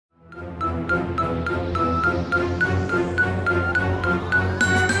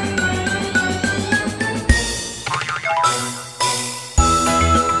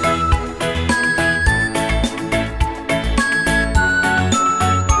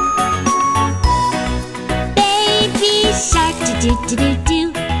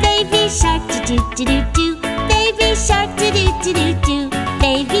do-do-do-do. Baby shark, do-do-do-do. Baby shark, do-do-do-do.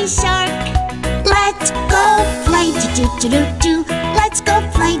 Baby shark. Let's go play, do-do-do-do. Let's go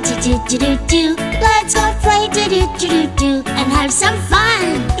play, do-do-do-do. Let's go play, do-do-do-do, and have some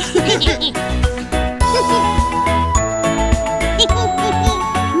fun.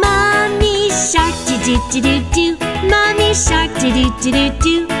 Mommy shark, do-do-do-do. Mommy shark,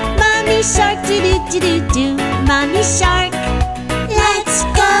 do-do-do-do. Mommy shark, do-do-do-do. Mommy shark. Let's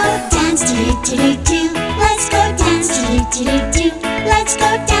go dance, do-do-do-do. Let's go dance, do-do-do-do. Let's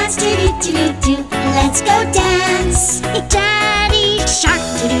go dance, do-do-do-do. Let's go dance. Daddy shark,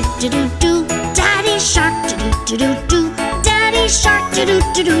 do-do-do-do. Daddy shark, do-do-do-do. Daddy shark,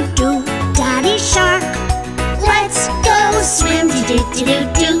 do-do-do-do. Daddy shark. Let's go swim,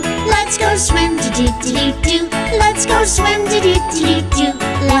 do-do-do-do. Let's go swim, do-do-do-do. Let's go swim, do-do-do-do.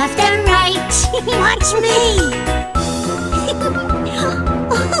 Left and right. Watch me.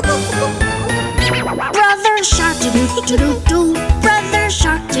 Brother shark, do-do-do-do. Brother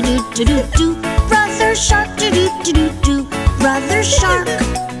shark, do-do-do-do. Brother shark, do-do-do-do. Brother shark.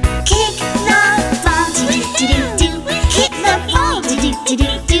 Kick the ball, do-do-do-do. Kick the ball,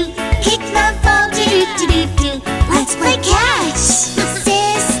 do-do-do-do. Kick the ball, do-do-do-do. Let's play catch.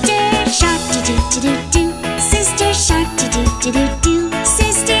 Sister shark, do-do-do-do. Sister shark, do-do-do-do.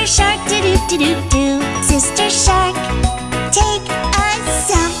 Sister shark, do-do-do-do. Sister shark. Take a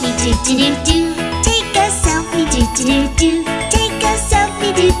selfie, do-do-do-do. Take a selfie, do-do-do-do. Take a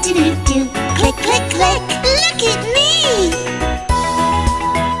selfie, do-do-do-do. Click, click, click. Look at me.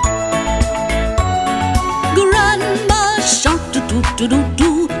 Grandma shark,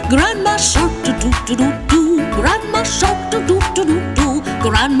 do-do-do-do-do. Grandma shark, do-do-do-do-do. Grandma shark, do-do-do-do-do.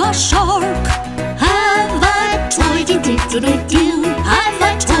 Grandma shark. Have a toy, do-do-do-do-do. Have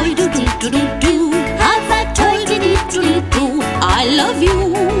a toy, do-do-do-do-do. Have a toy, do-do-do-do-do. I love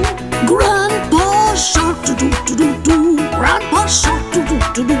you. Grandpa shark, do-do-do-do-do. Grandpa shark,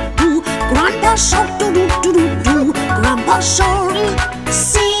 do-do-do-do-do. Grandpa shark, do-do-do-do-do. Grandpa shark.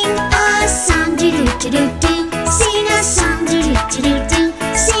 Sing a song, do-do-do-do-do. Sing a song, do-do-do-do-do.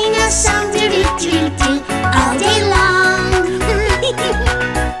 Sing a song, do-do-do-do-do. All day long.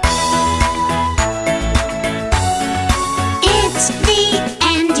 It's the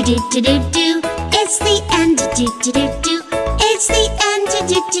end, do-do-do-do-do. It's the end, do-do-do-do-do. It's the end,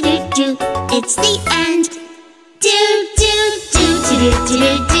 do-do-do-do-do. It's the end.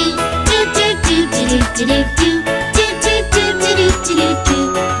 Do-do-do-do-do-do-do. Do-do-do-do-do-do-do. Do-do-do-do-do-do-do.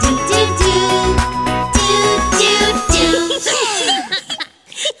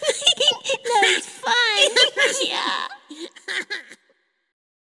 That's fun. Yeah.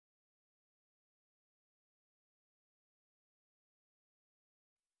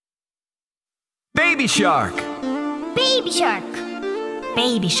 Baby shark. Baby shark.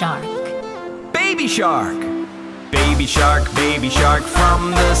 Baby shark. Baby shark. Baby shark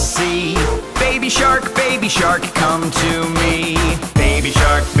from the sea. Baby shark, come to me. Baby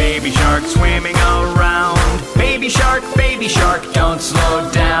shark, swimming around. Baby shark, don't slow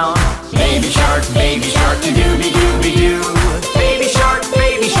down. Baby shark, do-be-dooby-doo. Baby shark,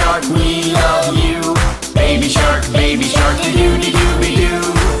 we love you. Baby shark, do-be-dooby-doo.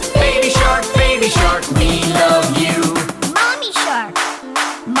 Baby shark, we love you. Mommy shark.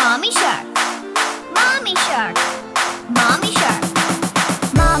 Mommy shark. Mommy shark.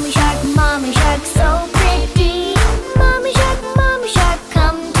 Mommy shark. Mommy shark, so pretty. Mommy shark,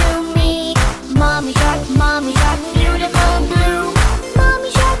 come to me. Mommy shark, beautiful blue.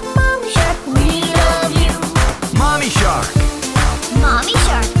 Mommy shark, we love you. Mommy shark. Mommy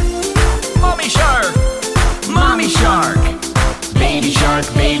shark. Mommy shark. Mommy shark. Baby shark,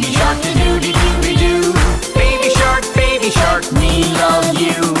 do-do-do-be-doo. Baby shark, we love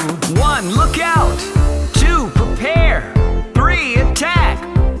you. 1, look out. 2, prepare. 3, attack.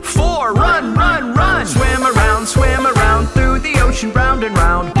 4, run. Swim around through the ocean, round and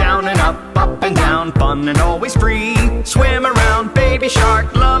round. Down and up and down, fun and always free. Swim around, baby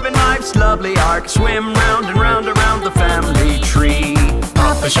shark, loving life's lovely arc. Swim round and round around the family tree.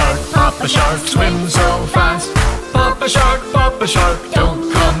 Papa shark, swim so fast. Papa shark,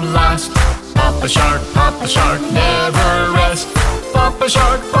 don't come last. Papa shark, never rest. Papa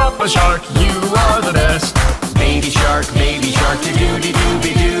shark, you are the best. Baby shark,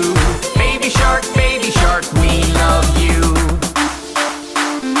 do-do-do-be-doo. Baby shark, we love you.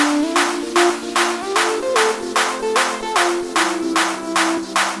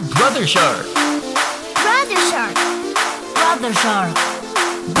 Brother shark. Brother shark. Brother shark.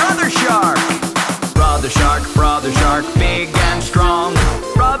 Brother shark. Brother shark, big and strong.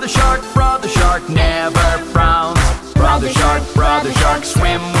 Brother shark, never frowns. Brother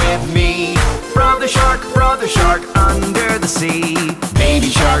the sea. Baby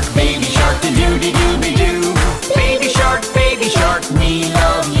shark, do-de-doo-be-doo. Baby shark, we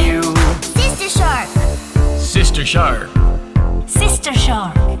love you. Sister shark. Sister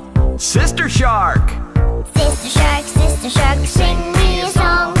shark. Sister shark. Sister shark. Sister shark, sing me a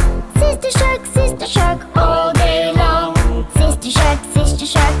song. Sister shark, all day long. Sister shark,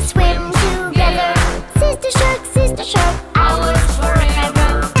 swim together. Sister shark, ours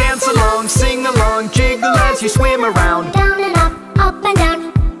forever. Dance along, sing along, jiggle as you swim around. Down and up and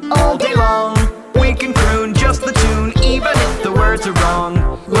down, All day long, we can croon just the tune, even if the words are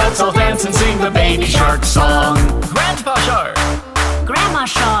wrong. Let's all dance and sing the baby shark song. Grandpa shark. Grandma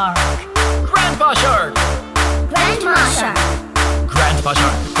shark. Grandpa shark. Grandma shark.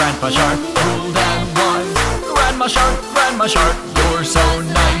 Grandpa shark, cool and wise. Grandma shark, you're so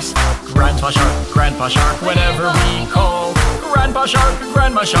nice. Grandpa shark, whenever we call. Grandma shark,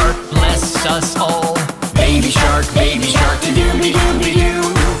 bless us all. Baby shark,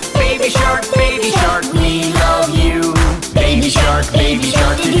 do-de-doo-be-doo. Baby shark, we love you. Baby shark,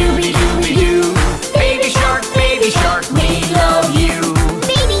 do-de-doo-be-doo. Baby shark, we love you.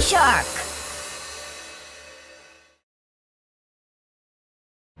 Baby shark.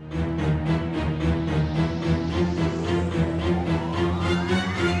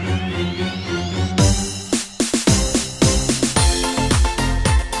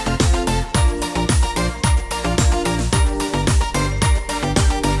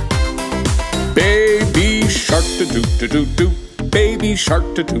 Baby shark da doo da doo doo. Baby shark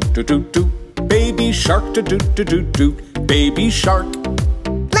da doo da doo doo. Baby shark da doo da doo doo. Baby shark.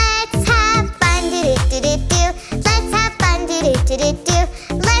 Let's have fun, do-do-do-do-do. Let's have fun, do-do-do-do-do.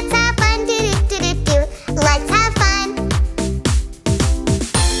 Let's have fun, do-do-do-do-do. Let's have fun.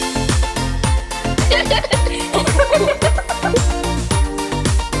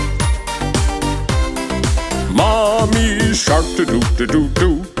 Mommy shark da doo da doo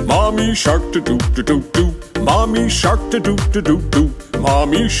doo. Mommy shark da doo da doo doo. Mommy shark da doo da doo doo.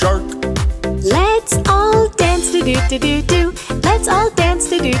 Mommy shark. Let's all dance to do do do do. Let's all dance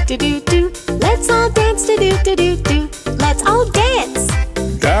to do do do do. Let's all dance to do do do do. Let's all dance.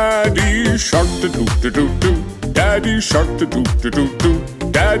 Daddy shark da doo da doo doo. Daddy shark da doo da doo doo.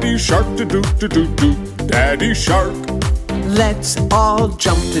 Daddy shark da doo da doo doo. Daddy shark. Let's all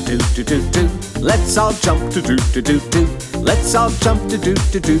jump to do do do do. Let's all jump to do do do do. Let's all jump to do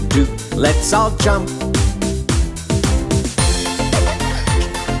do do do. Let's all jump.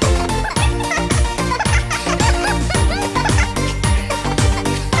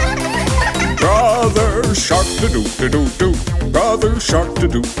 Brother shark da doo da doo doo. Brother shark da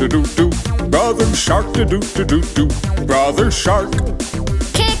doo da doo doo. Brother shark da doo da doo doo. Brother shark.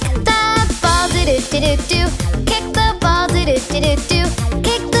 Kick the ball, do-do-do-do-do. Kick the ball, do-do-do-do-do.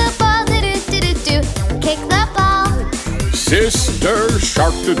 Kick the ball, do-do-do-do-do. Kick the ball. Sister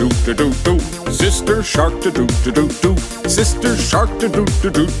shark da doo da doo doo. Sister shark da doo da doo doo. Sister shark da doo da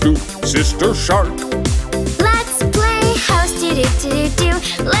doo doo. Sister shark. Let's play house, do-do-do-do-do.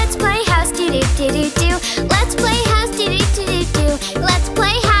 Let's play house, do-do-do-do-do. Let's play house, do-do-do-do-do. Let's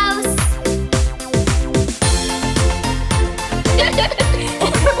play house.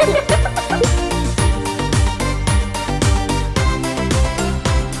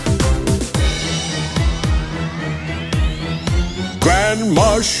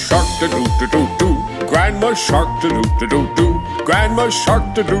 Grandma shark da doo da doo doo. Grandma shark da doo da doo doo. Grandma shark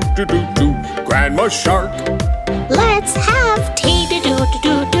da doo da doo doo. Grandma shark. Let's have tea to do do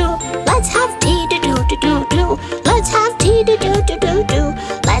do do. Let's have tea to do do do do. Let's have tea to do do do do.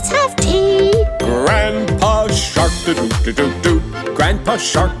 Let's have tea. Grandpa shark da doo da doo doo. Grandpa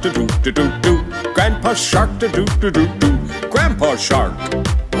shark da doo da doo doo. Grandpa shark da doo da doo doo. Grandpa shark.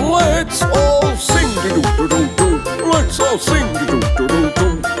 Let's all sing da doo da doo doo. Let's all sing da doo da doo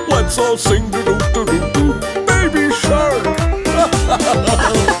doo. Let's all sing da doo da doo doo. Baby shark.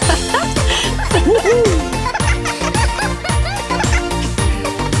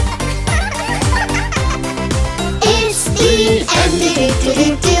 It's the end,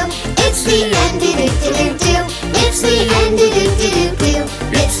 do-do-do-do-do. It's the end, do-do-do-do-do. It's the end, do-do-do-do-do.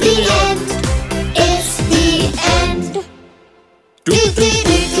 It's the end. It's the end.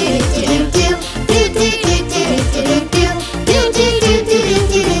 Do-do-do-do-do-do-do. Do-do-do-do-do-do-do.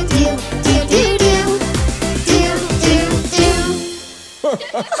 Do-do-do-do-do-do-do.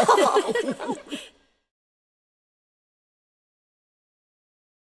 Do-do-do-do-do.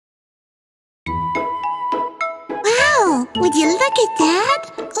 Wow, would you look at that?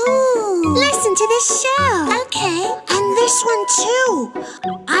 Ooh. Listen to this show. Okay. And this one too.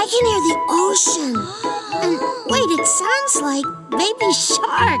 I can hear the ocean. And wait, it sounds like baby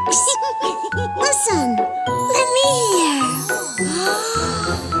sharks. Listen. Let me hear.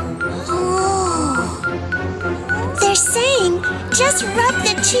 Oh. They're saying, just rub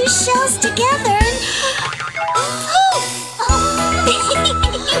the two shells together and...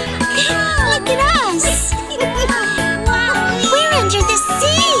 Look at us! We're under the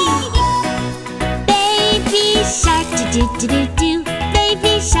sea! Baby shark, do-do-do-do-do.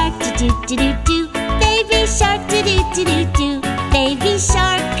 Baby shark, do-do-do-do-do. Baby shark, do-do-do-do-do. Baby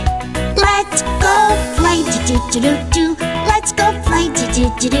shark. Let's go play, do-do-do-do-do. Let's go play,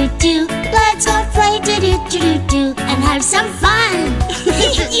 do-do-do-do-do. Let's go play, do-do-do-do-do. And have some fun!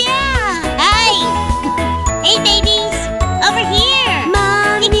 Yeah! Hey! Hey, babies! Over here!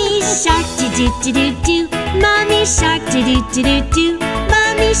 Mommy Shark, do-do-do-do-do. Mommy shark, do-do-do-do-do.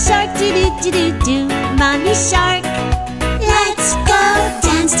 Mommy shark, do-do-do-do-do. Mommy shark. Let's go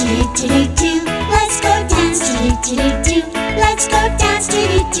dance, do-do-do-do-do. Let's go dance, do-do-do-do-do. Let's go dance,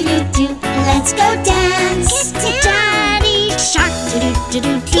 do-do-do-do-do. Let's go dance. Get down. Daddy shark,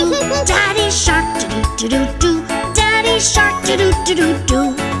 do-do-do-do-do. Daddy shark, do-do-do-do-do. Daddy shark,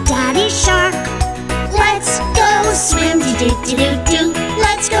 do-do-do-do-do. Daddy shark. Let's go swim, do-do-do-do-do.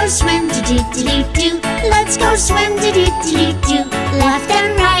 Let's go swim, do-do-do-do-do. Let's go swim, do-do-do-do-do. Left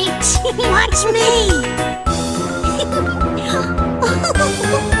and right. Watch me.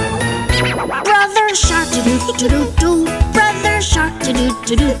 Brother shark, do-do-do-do-do. Brother shark,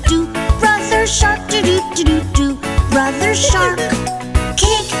 do-do-do-do-do. Brother shark, do-do-do-do-do. Brother shark.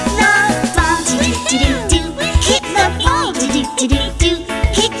 Kick the ball, do-do-do-do-do. Kick the ball, do-do-do-do-do.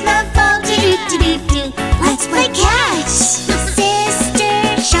 Kick the ball, do-do-do-do-do. Let's play catch. Sister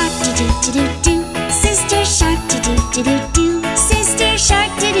shark, do-do-do-do-do. Sister shark, do-do-do-do-do. Sister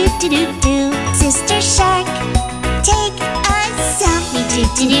shark, do-do-do-do-do. Sister shark. Take a selfie,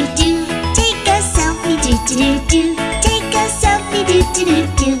 do-do-do-do. Take a selfie, do-do-do-do. Take a selfie,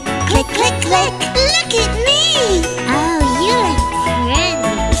 do-do-do-do. Click, click, click. Look at me. Oh, you look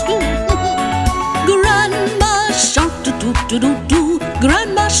pretty. Grandma shark, do-do-do-do-do.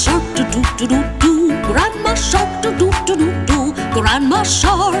 Grandma shark, do-do-do-do-do. Grandma shark, do-do-do-do-do. Grandma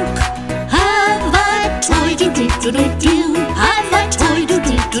shark. Have a toy, do-do-do-do-do. Have a toy,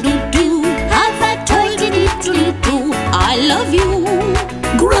 do-do-do-do-do. Have a toy, do-do-do-do-do. I love you.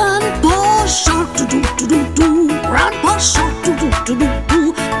 Grandpa shark, do-do-do-do-do. Grandpa shark,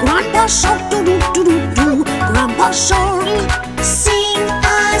 do-do-do-do-do. Grandpa shark, do-do-do-do-do. Grandpa shark. Sing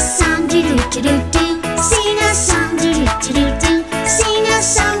a song, do-do-do-do-do. Sing a song, do-do-do-do-do. Sing a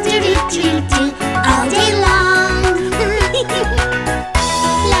song, do-do-do-do-do. All day long.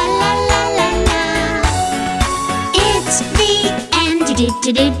 La la la la la. It's the end,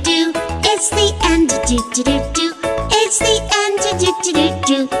 do-do-do-do-do. It's the end, do-do-do-do-do. It's the end,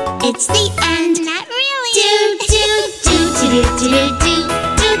 do-do-do-do-do. It's the end. Not really. Do-do-do-do-do-do-do.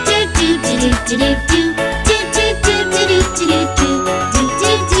 Do-do-do-do-do-do-do. Do-do-do-do-do-do-do.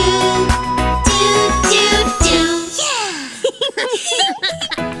 Do-do-do.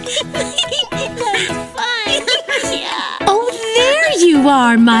 That's fun. Yeah. Oh, there you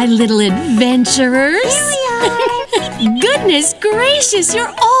are, my little adventurers. Here we are. Goodness gracious,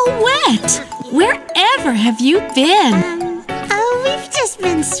 you're all wet. Wherever have you been? Oh, we've just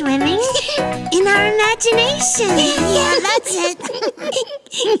been swimming in our imagination. Yeah, that's it.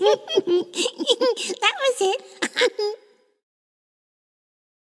 That was it.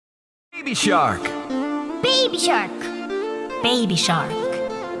 Baby shark. Baby shark. Baby shark.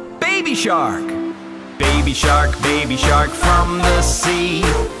 Baby shark. Baby shark from the sea.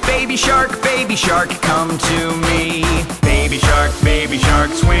 Baby shark, come to me. Baby shark,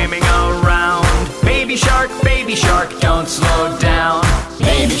 swimming around. Baby shark, don't slow down.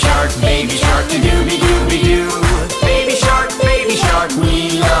 Baby shark, do-dooby-dooby-doo. Baby shark,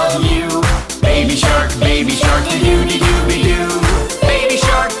 we love you. Baby shark, do-dooby-dooby-doo. Baby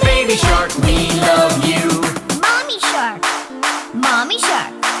shark, we love you. Mommy shark. Mommy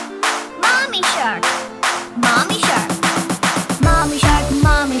shark. Mommy shark. Mommy shark.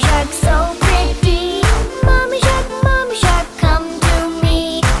 Mommy shark, so pretty. Mommy shark, come to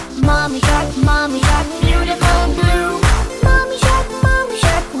me. Mommy shark, beautiful blue. Mommy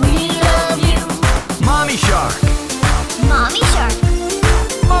shark, we love you. Mommy shark. Mommy shark.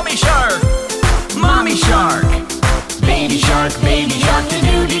 Mommy shark. Mommy shark. Baby shark,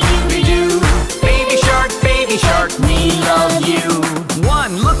 do-dooby-dooby-doo. Baby shark, we love you.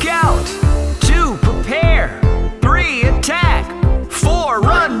 1, look out. 2, prepare. 3, attack. 4,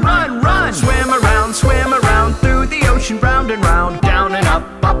 run. Swim around through the ocean, round and round. Down and up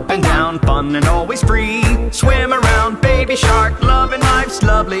and down, fun and always free. Swim around, baby shark, loving life's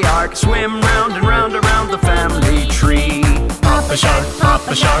lovely arc. Swim round and round around the family tree. Papa shark,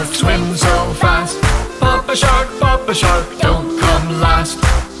 swim so fast. Papa Papa Shark, don't come last.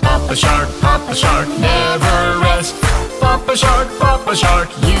 Papa Shark, never rest. Papa Shark,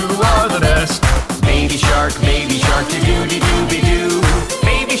 you are the best. Baby shark, do-do-do-be-doo.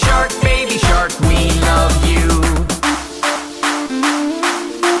 Baby shark, we love you.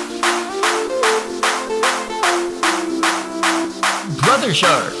 Brother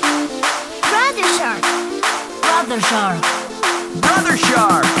Shark. Brother Shark. Brother Shark.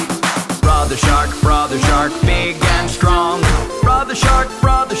 Brother shark. Brother shark, big and strong. Brother shark,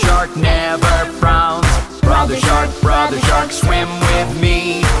 never frowns. Brother shark, swim with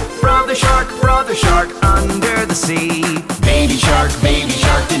me. Brother shark, under the sea. Baby shark,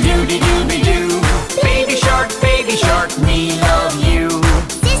 do-do-do-be-doo. Baby shark, we love you.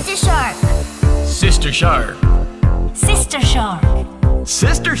 Sister Shark. Sister Shark. Sister Shark.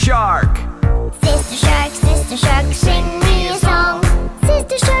 Sister shark. Sister Shark, sing me a song.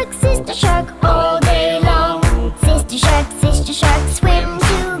 Sister Shark, all day long. Sister Shark, swim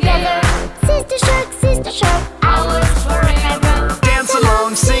together. Sister Shark, ours forever. Dance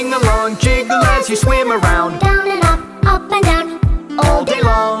along, sing along, jiggle as you swim around. Down and up and down, All day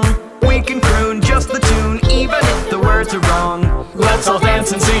long, we can croon just the tune, even if the words are wrong. Let's all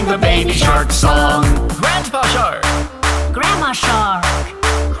dance and sing the Baby Shark song. Grandpa Shark. Grandma Shark.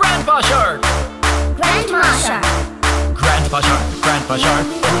 Grandpa Shark. Grandma Shark. Grandpa Shark,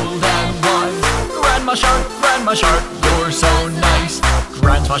 old and wise. Grandma Shark, you're so nice.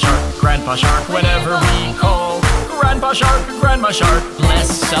 Grandpa Shark, whenever we call. Grandma Shark,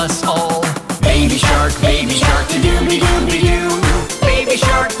 bless us all. Baby shark, do-do-do-be-doo. Baby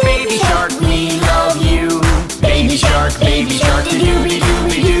shark, we love you. Baby shark,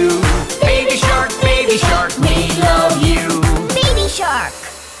 do-do-do-be-doo. Baby shark, we love you. Baby Shark.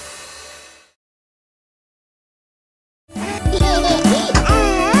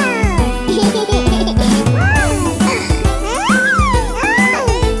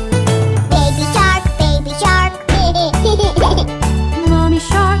 Baby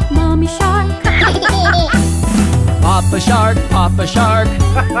Shark. Mommy Shark. Papa Shark,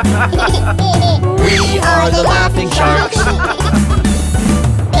 we are the laughing sharks.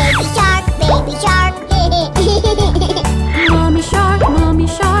 Baby Shark. Mommy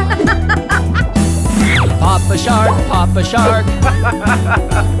Shark. Papa Shark,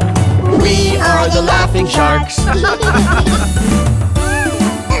 we are the laughing sharks.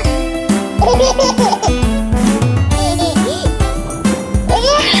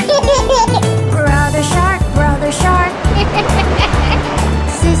 Brother Shark.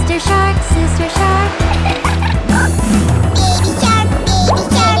 Sister Shark. Baby Shark.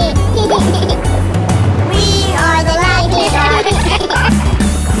 We are the laughing sharks.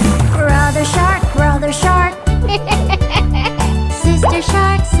 Brother Shark. Sister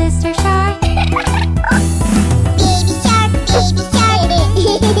Shark. Baby Shark.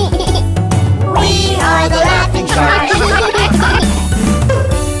 We are the laughing sharks.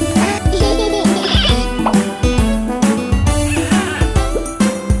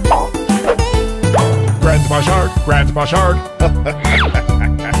 Grandma Shark. Grandma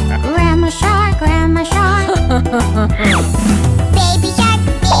Shark. Baby Shark.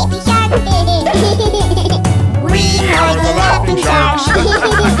 We are the laughing sharks.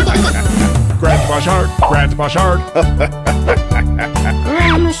 Grandma Shark. Grandma Shark.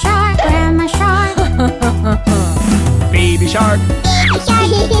 Baby shark,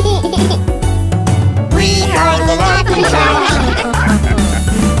 We are the laughing sharks.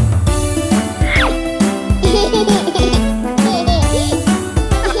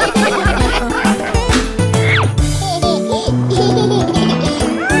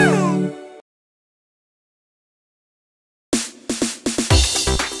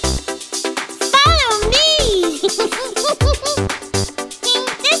 Follow me!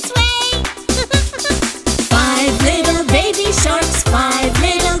 This way! 5 little baby sharks, 5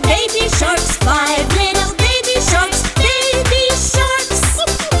 little baby sharks, 5 little baby sharks, baby sharks.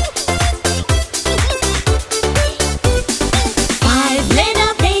 5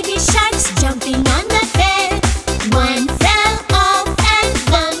 little baby sharks jumping on the bed. One fell off and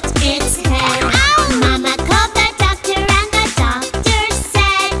bumped its head. Mama called the doctor and the doctor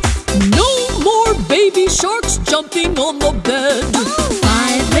said, No more baby sharks jumping on the bed.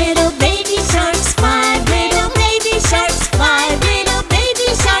 5 little baby sharks, 5 little baby sharks, 5 little baby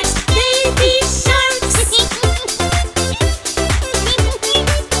sharks, baby sharks.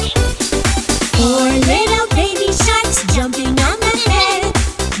 4 little baby sharks jumping on the bed.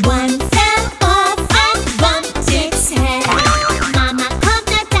 One fell off and bumped its head. Mama called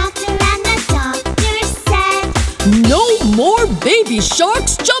the doctor and the doctor said, No more baby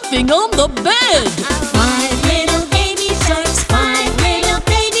sharks jumping on the bed. 5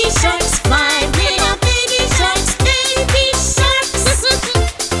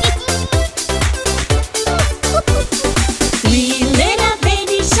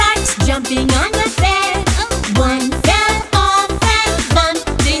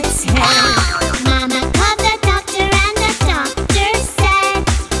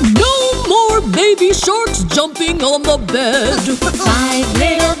 jumping on the bed. 5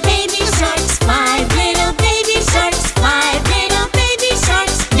 little baby sharks, 5 little baby sharks, 5 little baby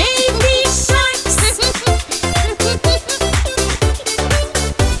sharks, baby sharks.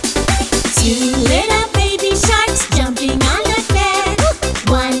 2 little baby sharks jumping on the bed.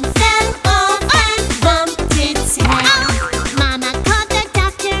 1 fell off and bumped its head. Mama called the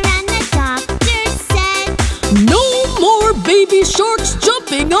doctor and the doctor said, No more baby sharks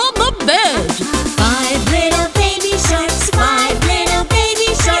jumping on the bed. 5 little baby sharks, 5 little baby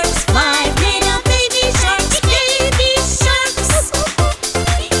sharks, 5 little baby sharks, baby sharks.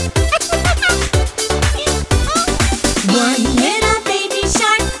 1 little baby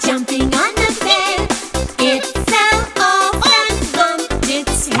shark jumping on the bed. It fell off and bumped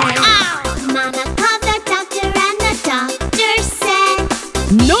its head. Mama called the doctor and the doctor said,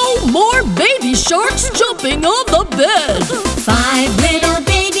 No more baby sharks jumping on the bed. 5 little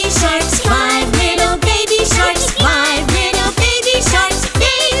baby sharks, 5 little baby sharks, 5 little baby sharks,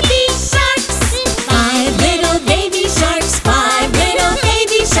 baby sharks. 5 little baby sharks, 5 little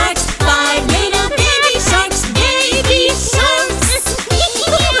baby sharks, 5 little baby sharks, baby sharks.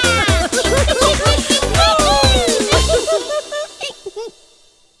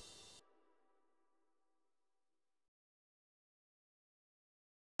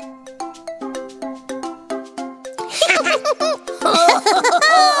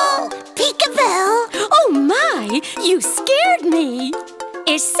 Peekaboo! Oh my! You scared me!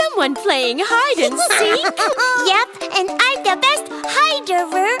 Is someone playing hide and seek? Yep, and I'm the best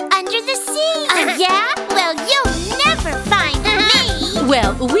hiderer under the sea. Yeah? Well, you'll never find me.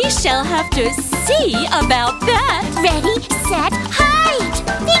 Well, we shall have to see about that. Ready, set, hide!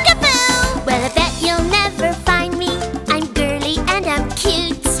 Peekaboo! Well, I bet you'll never find me. I'm girly and I'm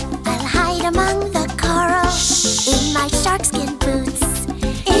cute. I'll hide among the coral in my sharkskin boots.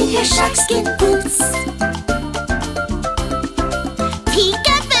 In your sharkskin boots.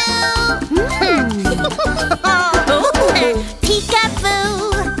 Peekaboo! Peekaboo!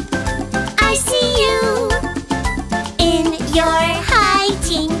 I see you in your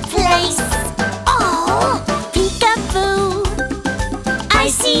hiding place. Oh, peekaboo! I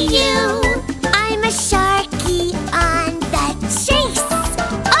see you. I'm a sharky on the chase.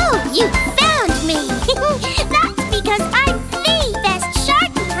 Oh, you found me! That's because I'm the best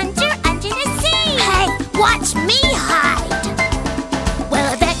sharky hunter under the sea. Hey, watch me hide. Well,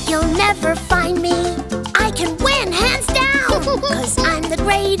 I bet you'll never find me. I can win hands down, 'cause I'm the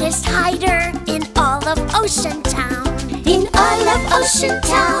greatest hider in all of Ocean Town. In all of Ocean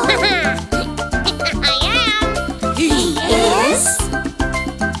Town. I am. He is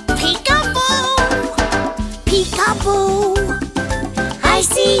Peekaboo. Peekaboo. I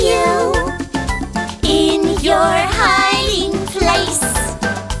see you in your hiding place.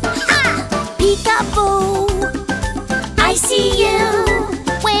 Ha! Peekaboo. I see you.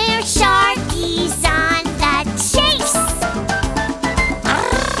 We're sharkies on the chase.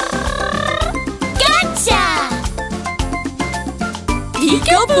 Gotcha!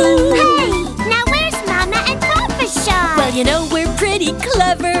 Peekaboo! Hey, now where's Mama and Papa Shark? Well, you know we're pretty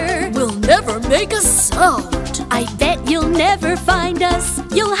clever. We'll never make a sound. I bet you'll never find us.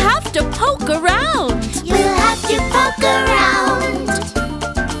 You'll have to poke around. We'll have to poke around.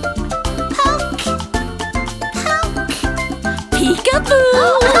 Poke. Poke. Peekaboo!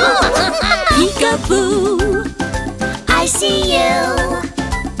 Peekaboo! I see you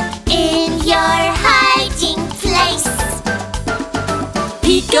in your hiding place.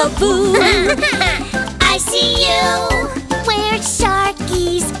 Peekaboo! I see you. We're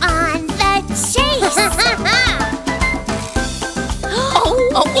sharkies on the chase.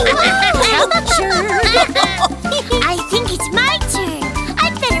 I think it's my turn.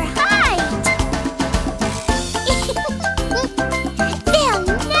 I'd better hide. They'll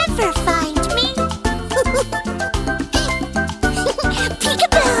never find me.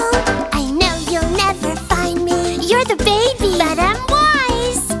 Peekaboo! I know you'll never find me. You're the baby, but I'm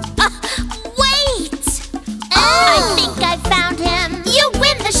wise. Wait! I think I found him. You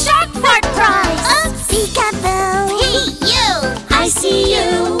win the shark fart prize. Peekaboo! Hey, you! I see you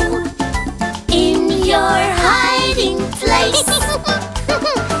in your hiding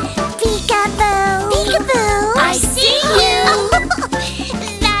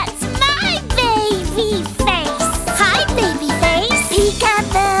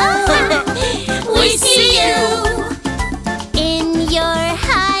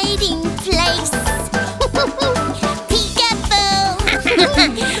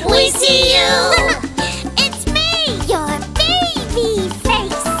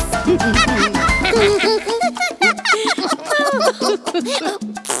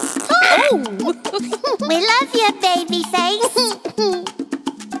We love you, baby face.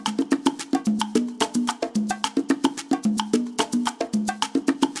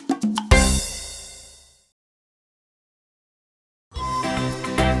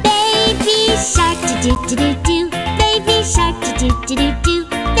 Baby shark, do-do-do-do-do. Baby shark, do-do-do-do-do.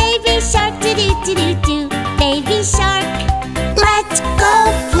 Baby shark, do-do-do-do-do. Baby shark. Let's go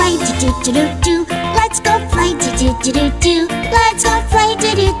play, do-do-do-do-do. Let's go play, do-do-do-do-do. Let's go play,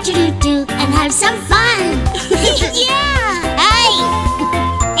 do-do-do-do-do. And have some fun. Yeah! Hey!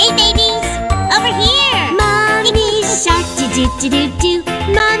 Hey, babies! Over here! Mommy shark, do-do-do-do-do.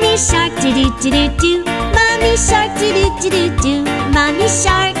 Mommy shark, do-do-do-do-do. Mommy shark, do-do-do-do-do. Mommy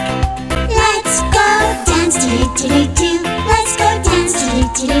shark. Let's go dance, do-do-do-do-do. Let's go dance,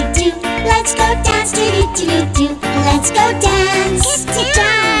 do-do-do-do-do. Let's go dance, do-do-do-do-do. Let's go dance.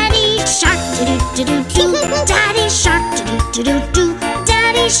 Daddy shark, do-do-do-do-do. Daddy shark, do-do-do-do-do.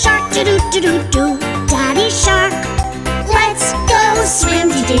 Daddy shark, do-do-do-do-do. Daddy shark. Let's go swim,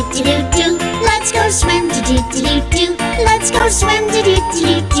 do-do-do-do-do. Let's go swim, do-do-do-do-do. Let's go swim,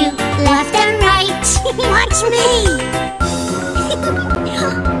 do-do-do-do-do. Left and right. Watch me.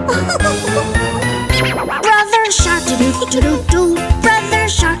 Brother shark, do-do-do-do-do. Brother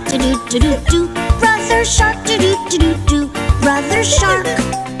shark, do-do-do-do-do. Brother shark, do-do-do-do-do. Brother shark.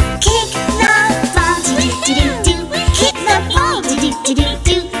 Kick the ball, do-do-do-do-do. Kick the ball,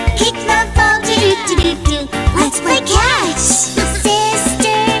 do-do-do-do-do. Kick the ball, do-do-do-do-do. Let's play catch.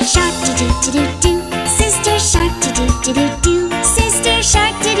 Sister shark, do-do-do-do-do. Sister shark, do-do-do-do-do. Sister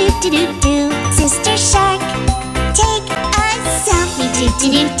shark, do-do-do-do-do. Sister shark. Take a selfie,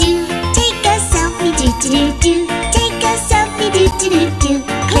 do-do-do-do. Take a selfie, do-do-do-do. Take a selfie, do-do-do-do.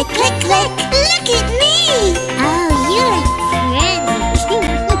 Click, click, click. Look at me. Oh, you look pretty.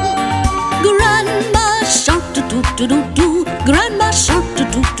 Grandma shark, do-do-do-do-do. Grandma shark,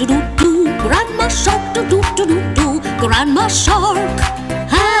 do-do-do-do-do. Grandma shark, do-do-do-do-do. Grandma shark.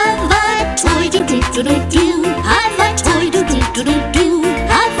 Have a toy, do-do-do-do-do. Have a toy, do-do-do-do-do.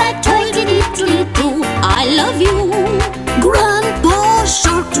 Have a toy, do-do-do-do-do. I love you. Grandpa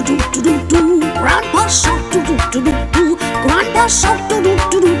shark, do-do-do-do-do. Grandpa shark, do-do-do-do-do. Grandpa shark,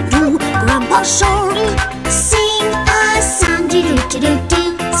 do-do-do-do-do. Grandpa shark. Sing a song, do-do-do-do-do.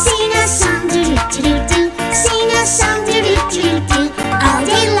 Sing a song, do-do-do-do-do. Sing a song, do-do-do-do-do. All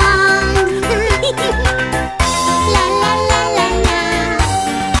day long. La la la la la.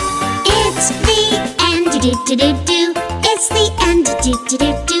 It's the end, do-do-do-do-do. It's the end,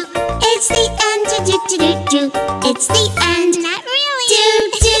 do-do-do-do-do. It's the end, do-do-do-do-do. It's the end. Not really.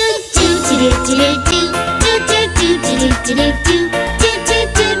 Do-do-do-do-do-do-do. Do-do-do-do-do-do-do.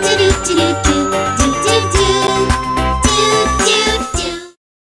 Do-do-do-do-do-do-do.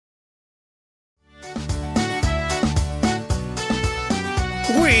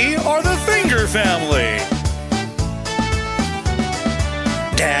 We are the Finger family.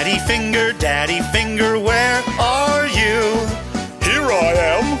 Daddy Finger, where are you? Here I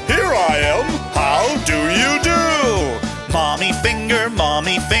am, how do you do? Mommy Finger,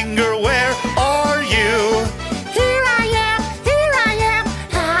 where are you? Here I am,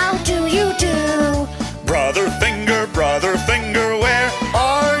 how do you do? Brother Finger, where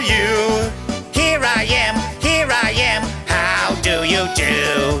are you? Here I am, how do you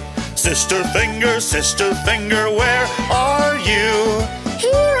do? Sister Finger, where are you?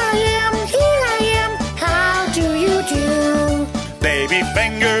 Here I am, how do you do? Baby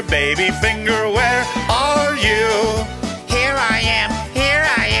Finger, where are you? Here I am,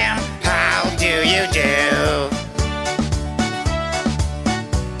 how do you do?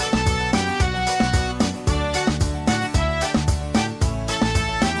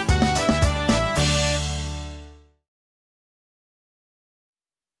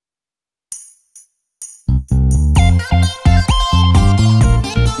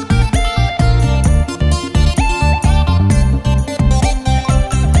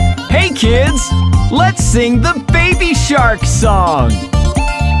 Hey kids, let's sing the Baby Shark song.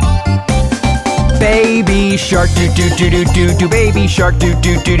 Baby shark do do do do do do. Baby shark do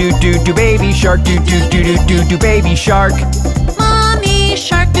do do do do do. Baby shark do do do do do do. Baby shark. Mommy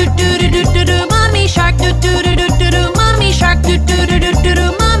shark, do-do-do-do-do-do. Mommy shark, do-do-do-do-do-do. Mommy shark,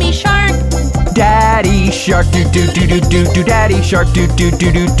 do-do-do-do-do-do. Mommy shark. Daddy shark do do do do do do. Daddy shark do do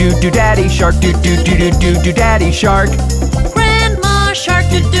do do do do. Daddy shark do do do do do do. Daddy shark. Grandma shark,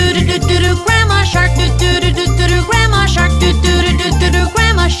 do-do-do-do-do-do. Grandma shark, do-do-do-do-do-do. Grandma shark, do-do-do-do-do-do.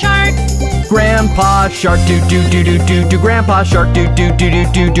 Grandma shark. Grandpa shark do do do do do do. Grandpa shark do do do do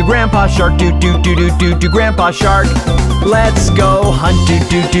do do. Grandpa shark do do do do do do. Grandpa shark. Let's go hunt do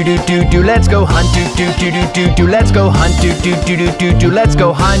do do do do do. Let's go hunt do do do do do do. Let's go hunt do do do do do do. Let's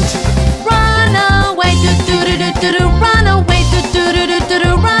go hunt. Run away.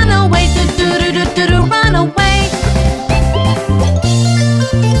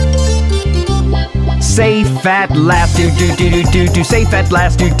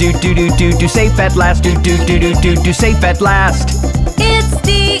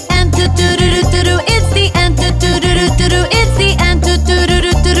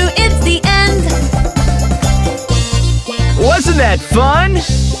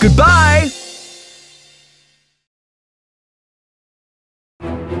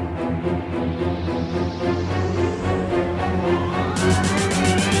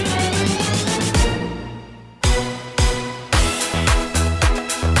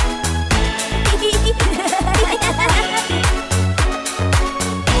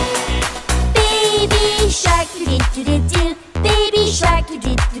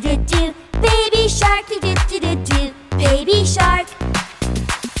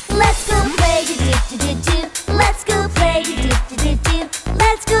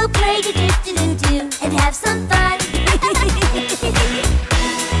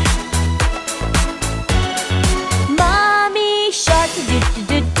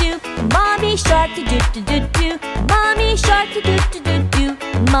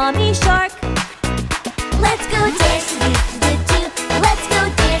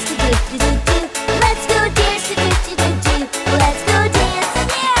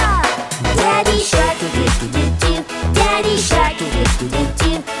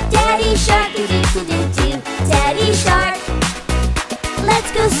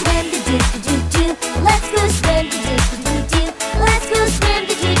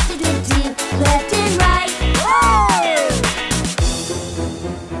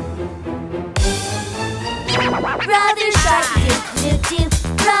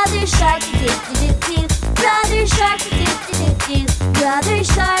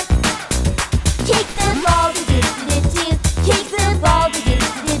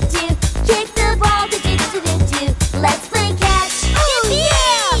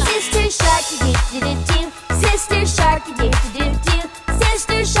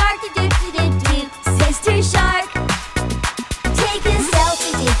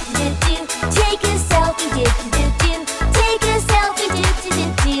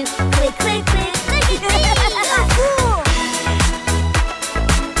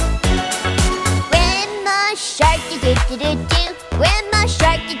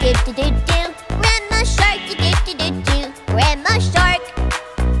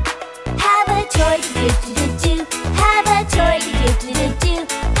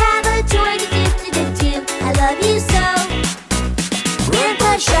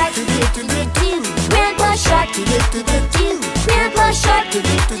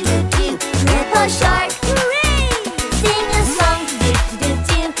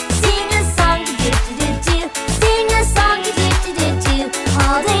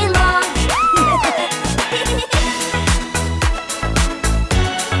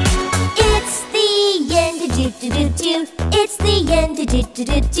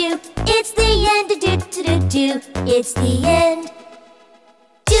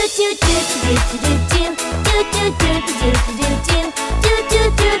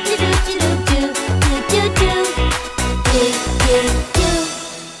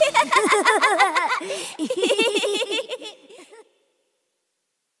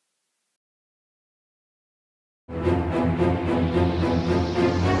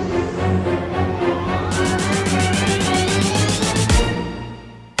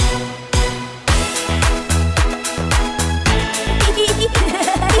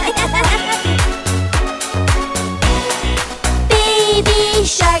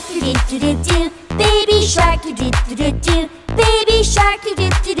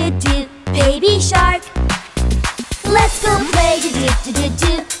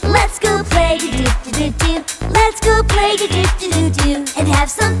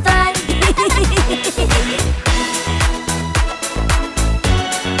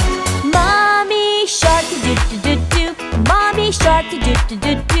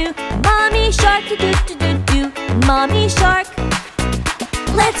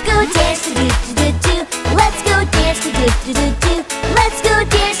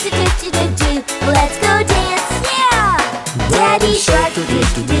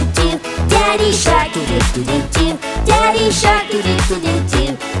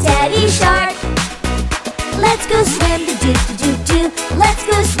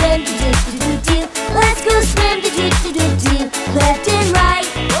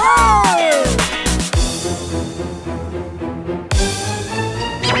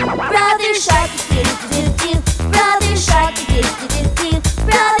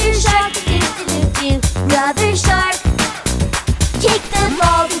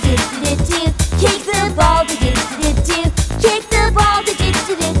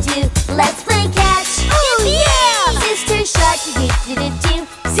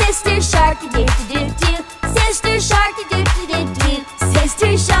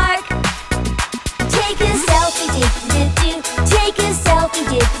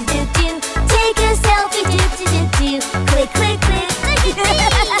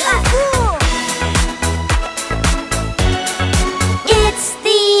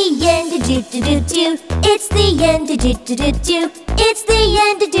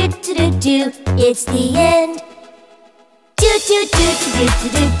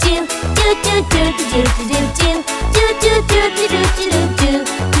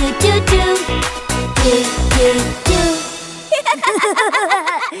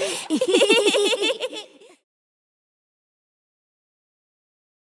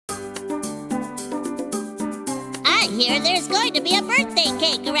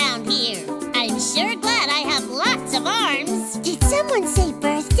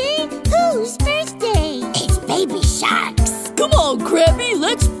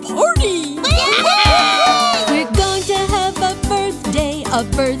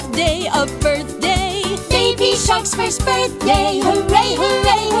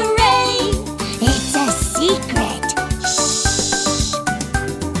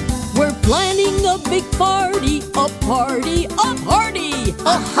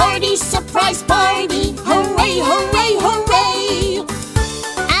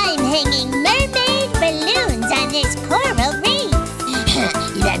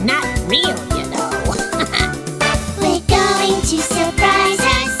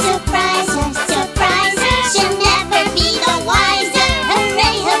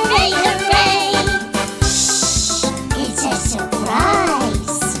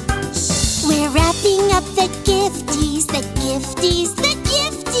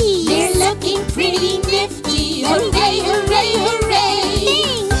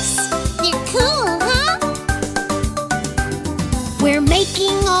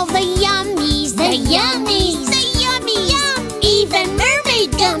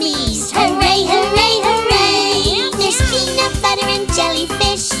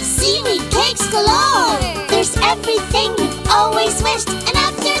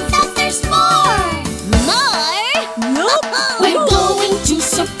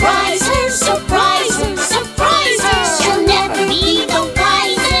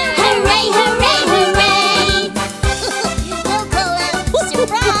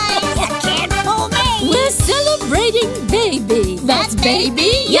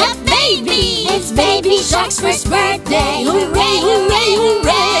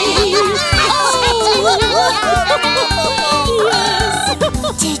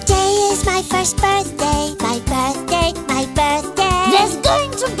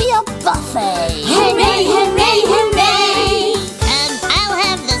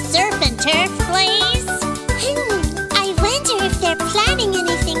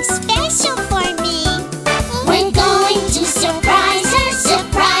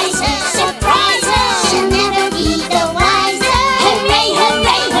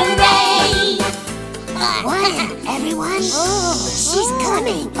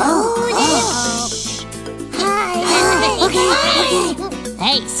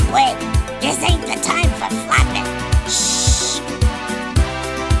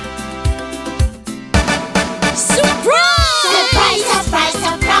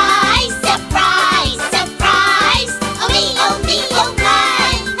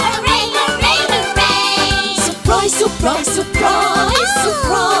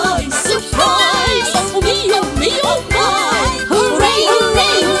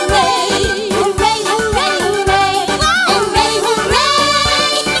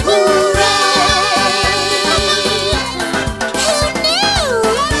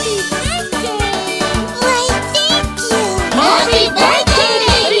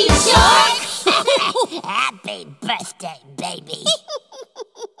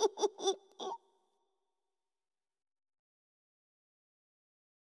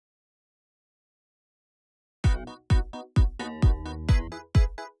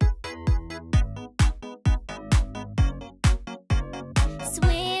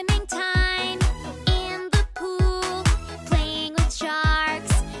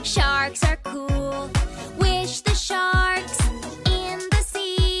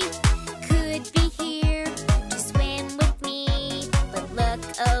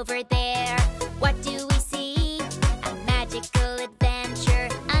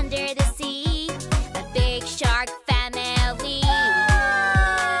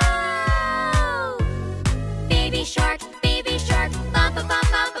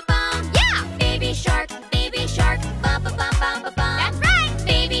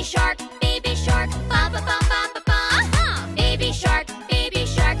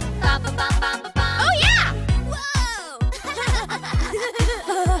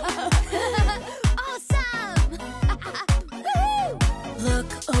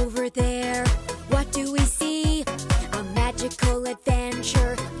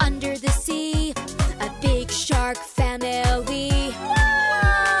 adventure under the sea. A big shark family. Whoa!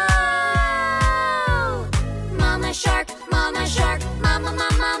 Mama shark, mama, mama,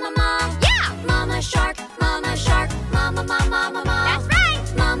 mama. Yeah! Mama shark, mama, mama, mama. That's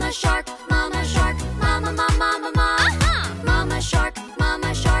right! Mama shark, mama, mama, mama. Mama shark,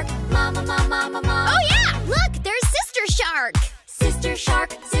 mama, mama. Oh yeah! Look, there's Sister Shark! Sister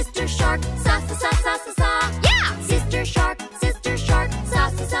shark, sa sa sa sa sa sa. Yeah! Sister shark, sa sa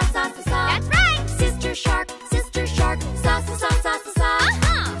sa sa sa sa. That's right! Sister shark, sa sa sa sa sa sa.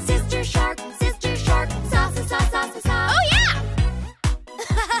 Sister shark, sa sa sa sa sa sa. Oh yeah!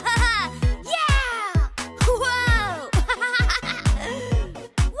 Yeah! Whoa!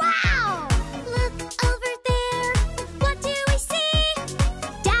 Wow! Look over there. What do we see?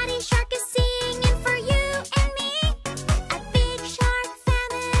 Daddy Shark is singing for you and me. A big shark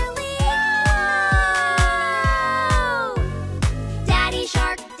family. Whoa! Daddy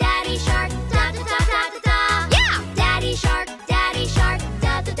Shark, da da da da da. Yeah! Daddy Shark, da da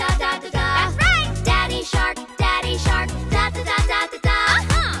da da da. That's right! Daddy Shark, da da da da da.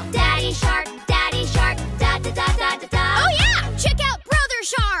 Daddy Shark, da da da da. Oh yeah! Check out Brother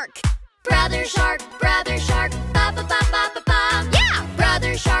Shark! Brother Shark, ba ba ba ba ba ba. Yeah!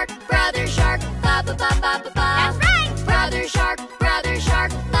 Brother Shark, ba ba ba ba ba ba. That's right! Brother Shark, ba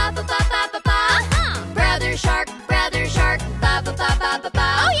ba ba ba ba ba. Brother Shark, ba ba ba ba ba ba.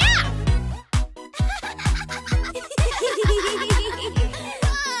 Oh yeah!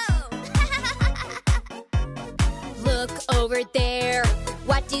 Look over there.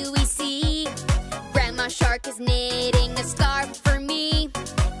 What do we see? Grandma Shark is knitting a scarf for me.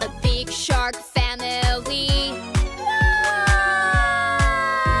 A big shark family. Whoa!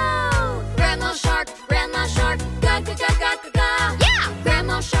 Grandma Shark, ga ga ga ga ga ga. Yeah!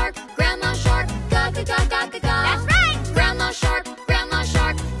 Grandma Shark, ga ga ga ga ga ga. That's right! Grandma Shark, ga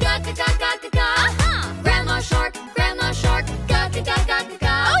ga ga ga ga ga. Grandma Shark, ga ga ga ga ga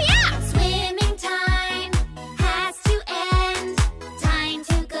ga. Oh yeah! Swimming time has to end. Time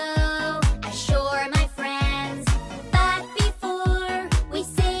to go ashore, my friends. But before we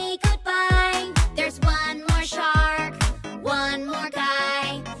say goodbye, there's one more shark, one more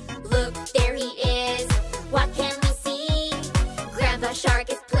guy. Look, there he is. What can we see? Grandpa Shark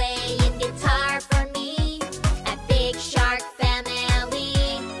is playing guitar for me. A big shark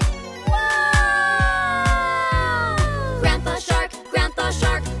family. Whoa! Grandpa Shark,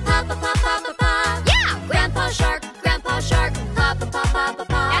 papa papa papa pa. Yeah! Grandpa Shark, papa papa papa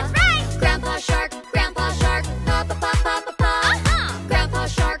pa. That's right! Grandpa Shark, papa papa papa pa. Grandpa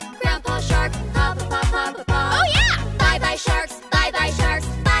Shark, papa papa papa pa. Oh yeah! Bye bye sharks, bye bye sharks,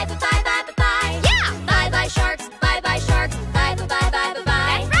 bye bye bye bye bye bye. Yeah! Bye bye sharks, bye bye sharks, bye bye bye bye bye bye.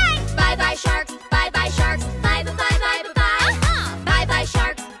 That's right! Bye bye sharks, bye bye sharks, bye bye bye bye bye bye. Bye bye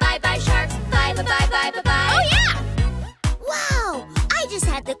sharks, bye bye sharks, bye bye bye bye bye bye. Oh yeah! Wow! I just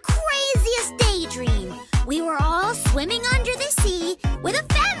had the craziest daydream. We were all swimming under the sea with a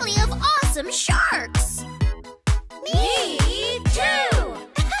family of awesome sharks. Me too!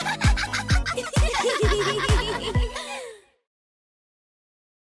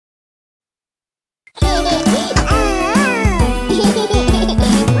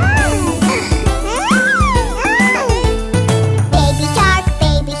 Baby shark,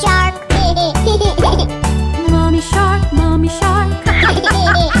 baby shark. Mommy shark, mommy shark.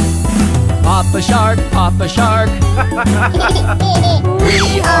 Papa Shark.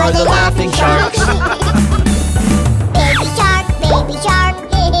 We are the laughing sharks. Baby shark, baby shark.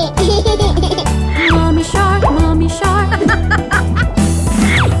 Mommy shark, mommy shark.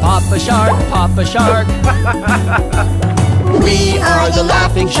 Papa Shark. We are the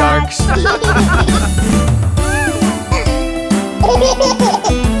laughing sharks.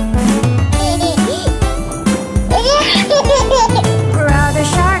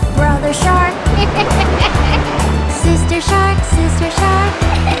 Brother shark. Sister shark, sister shark.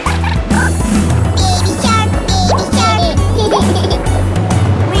 Baby shark, baby shark.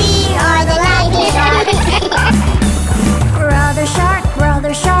 We are the laughing sharks. Brother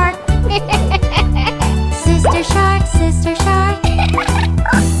shark. Sister shark, sister shark.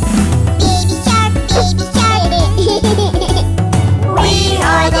 Baby shark, baby shark. We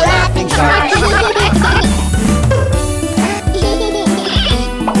are the laughing sharks.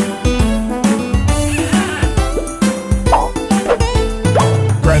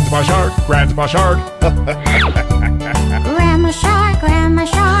 Grandma Shark. Grandma shark, grandma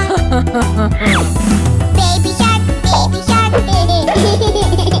shark. Baby shark, baby shark.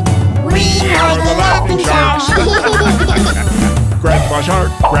 We are the laughing sharks. Grandma Shark.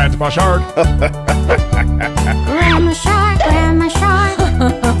 Grandma shark, grandma shark.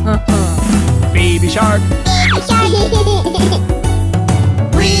 Baby shark. Baby shark.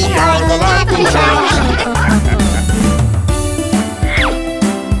 We are the laughing sharks.